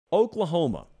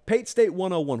Oklahoma, Pate State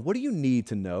 101. What do you need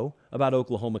to know about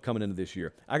Oklahoma coming into this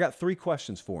year? I got 3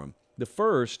 questions for them. The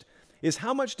first is,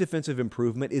 how much defensive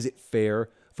improvement is it fair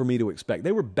for me to expect?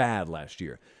 They were bad last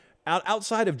year.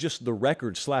 Outside of just the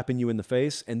record slapping you in the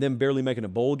face and them barely making a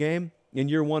bowl game in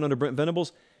year 1 under Brent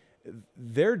Venables,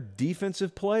 their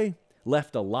defensive play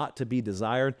left a lot to be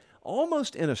desired.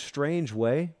 Almost in a strange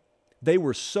way, they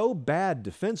were so bad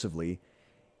defensively,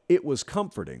 it was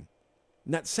comforting.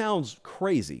 And that sounds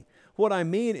crazy. What I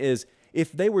mean is,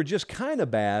 if they were just kind of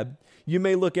bad, you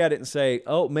may look at it and say,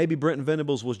 oh, maybe Brent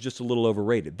Venables was just a little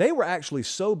overrated. They were actually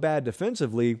so bad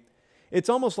defensively, it's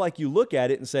almost like you look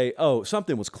at it and say, oh,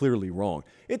 something was clearly wrong.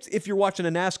 It's if you're watching a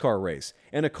NASCAR race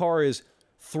and a car is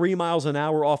 3 miles an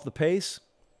hour off the pace,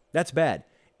 that's bad.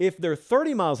 If they're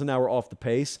 30 miles an hour off the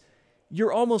pace,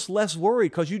 you're almost less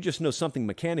worried because you just know something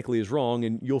mechanically is wrong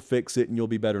and you'll fix it and you'll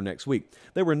be better next week.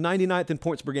 They were 99th in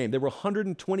points per game. They were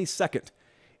 122nd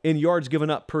in yards given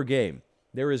up per game.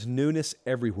 There is newness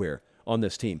everywhere on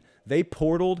this team. They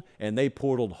portaled, and they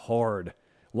portaled hard.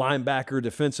 Linebacker,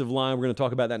 defensive line, we're going to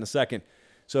talk about that in a second.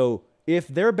 So if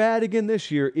they're bad again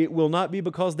this year, it will not be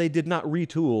because they did not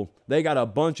retool. They got a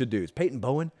bunch of dudes. Peyton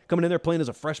Bowen coming in there playing as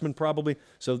a freshman probably.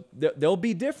 So they'll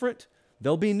be different.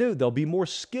 They'll be new. They'll be more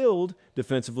skilled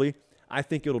defensively. I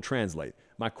think it'll translate.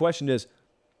 My question is,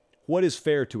 what is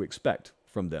fair to expect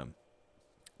from them?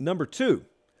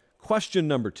 Question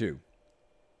number 2.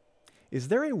 Is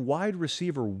there a wide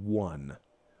receiver 1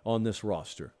 on this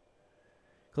roster?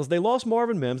 Because they lost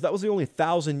Marvin Mims. That was the only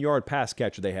 1,000-yard pass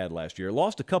catcher they had last year.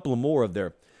 Lost a couple of more of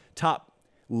their top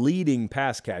leading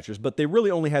pass catchers, but they really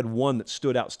only had one that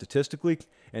stood out statistically,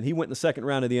 and he went in the second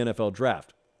round of the NFL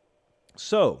draft.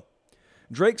 So,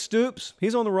 Drake Stoops,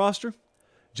 he's on the roster.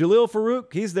 Jalil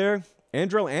Farouk, he's there.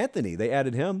 Andrell Anthony, they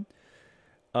added him.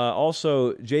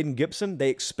 Also, Jaden Gibson, they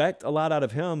expect a lot out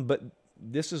of him, but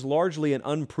this is largely an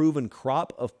unproven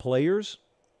crop of players.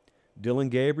 Dylan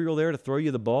Gabriel there to throw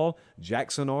you the ball.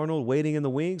 Jackson Arnold waiting in the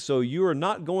wings. So you are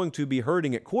not going to be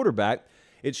hurting at quarterback.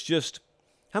 It's just,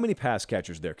 how many pass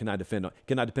catchers there can I depend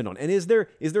on? And is there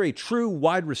a true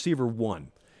wide receiver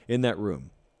 1 in that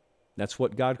room? That's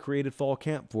what God created fall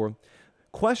camp for.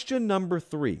 Question number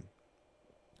 3.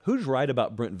 Who's right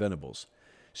about Brent Venables?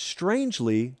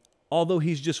 Strangely, although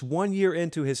he's just 1 year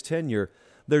into his tenure,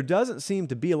 there doesn't seem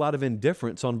to be a lot of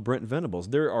indifference on Brent Venables.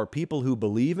 There are people who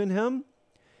believe in him,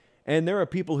 and there are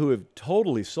people who have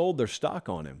totally sold their stock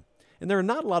on him. And there are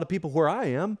not a lot of people where I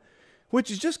am,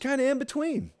 which is just kind of in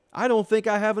between. I don't think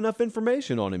I have enough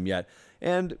information on him yet.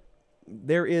 And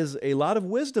there is a lot of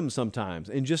wisdom sometimes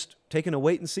in just taking a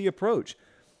wait-and-see approach.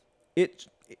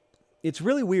 It's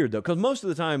really weird, though, because most of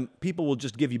the time, people will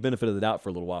just give you benefit of the doubt for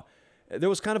a little while. There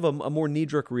was kind of a more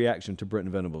knee-jerk reaction to Brent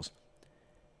Venables.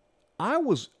 I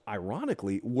was,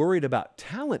 ironically, worried about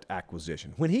talent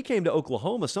acquisition. When he came to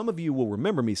Oklahoma, some of you will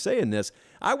remember me saying this.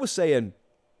 I was saying,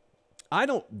 I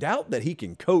don't doubt that he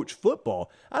can coach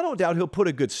football. I don't doubt he'll put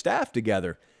a good staff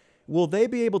together. Will they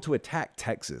be able to attack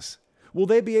Texas? Will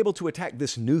they be able to attack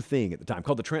this new thing at the time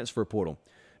called the transfer portal?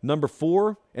 Number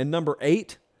 4 and number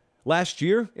 8 last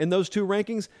year in those 2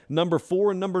 rankings. Number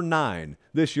 4 and number 9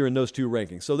 this year in those 2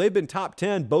 rankings. So they've been top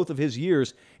 10 both of his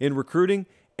years in recruiting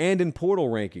and in portal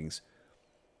rankings.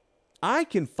 I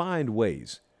can find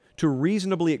ways to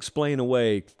reasonably explain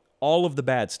away all of the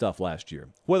bad stuff last year.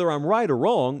 Whether I'm right or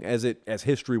wrong, as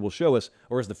history will show us,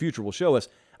 or as the future will show us,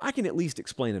 I can at least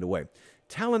explain it away.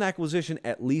 Talent acquisition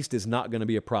at least is not going to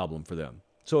be a problem for them.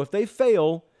 So if they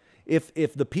fail, if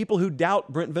the people who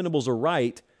doubt Brent Venables are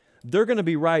right, they're going to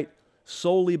be right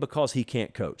solely because he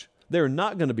can't coach. They're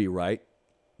not going to be right,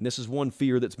 and this is one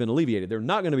fear that's been alleviated, they're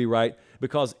not going to be right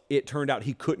because it turned out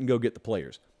he couldn't go get the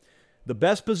players. The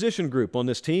best position group on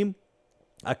this team,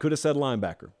 I could have said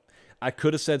linebacker. I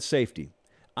could have said safety.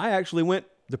 I actually went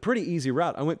the pretty easy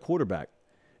route. I went quarterback.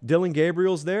 Dylan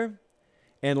Gabriel's there,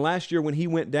 and last year when he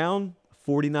went down,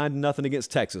 49-0 against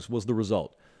Texas was the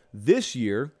result. This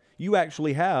year, you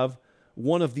actually have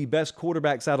one of the best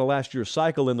quarterbacks out of last year's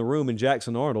cycle in the room in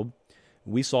Jackson Arnold.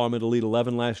 We saw him at Elite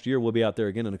 11 last year. We'll be out there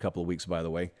again in a couple of weeks, by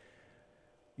the way.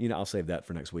 I'll save that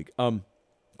for next week.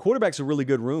 Quarterback's a really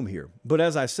good room here. But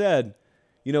as I said,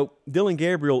 Dylan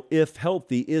Gabriel, if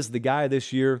healthy, is the guy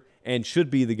this year and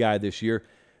should be the guy this year.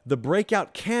 The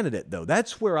breakout candidate, though,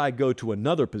 that's where I go to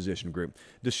another position group.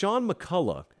 Deshaun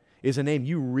McCullough is a name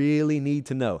you really need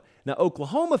to know. Now,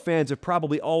 Oklahoma fans have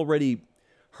probably already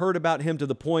heard about him to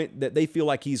the point that they feel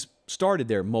like he's started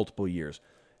there multiple years.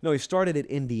 No, he started at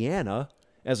Indiana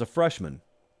as a freshman,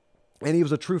 and he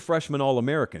was a true freshman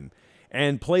All-American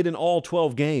and played in all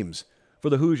 12 games for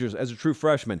the Hoosiers as a true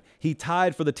freshman. He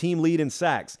tied for the team lead in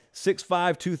sacks. 6'5",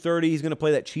 230. He's going to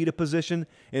play that cheetah position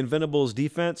in Venables'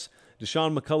 defense.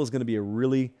 Deshaun McCullough is going to be a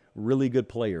really, really good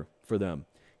player for them.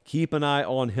 Keep an eye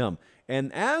on him.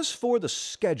 And as for the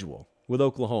schedule with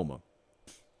Oklahoma,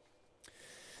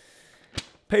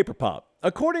 paper pop.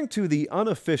 According to the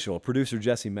unofficial producer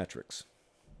Jesse Metrics,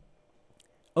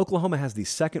 Oklahoma has the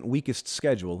second weakest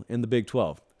schedule in the Big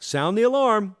 12. Sound the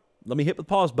alarm. Let me hit the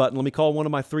pause button. Let me call one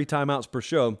of my 3 timeouts per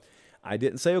show. I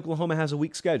didn't say Oklahoma has a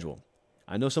weak schedule.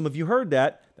 I know some of you heard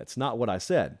that. That's not what I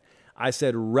said. I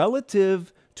said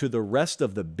relative to the rest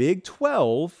of the Big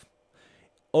 12,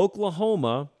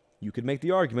 Oklahoma, you could make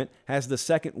the argument, has the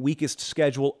second weakest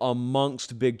schedule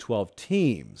amongst Big 12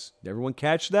 teams. Did everyone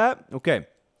catch that? Okay.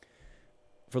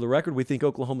 For the record, we think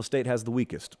Oklahoma State has the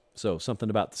weakest. So something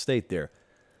about the state there.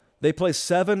 They play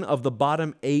 7 of the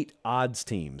bottom 8 odds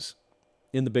teams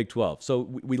in the Big 12. So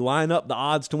we line up the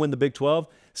odds to win the Big 12.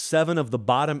 7 of the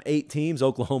bottom 8 teams,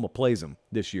 Oklahoma plays them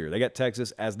this year. They got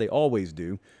Texas, as they always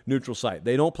do, neutral site.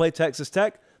 They don't play Texas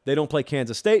Tech. They don't play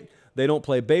Kansas State. They don't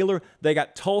play Baylor. They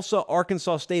got Tulsa,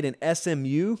 Arkansas State, and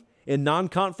SMU in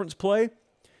non-conference play.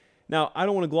 Now, I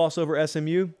don't want to gloss over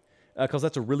SMU because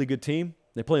that's a really good team.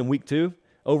 They play in week 2.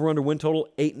 Over-under win total,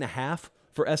 8.5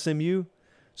 for SMU.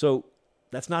 So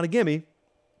that's not a gimme,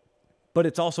 but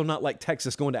it's also not like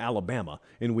Texas going to Alabama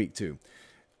in week 2.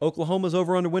 Oklahoma's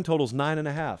over-under win total is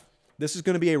 9.5. This is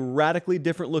going to be a radically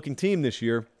different-looking team this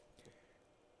year.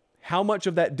 How much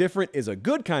of that different is a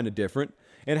good kind of different,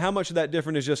 and how much of that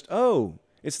different is just, oh,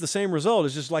 it's the same result.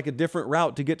 It's just like a different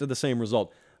route to get to the same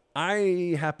result.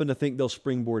 I happen to think they'll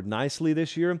springboard nicely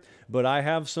this year, but I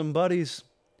have some buddies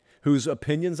whose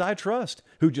opinions I trust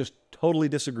who just totally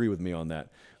disagree with me on that.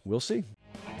 We'll see.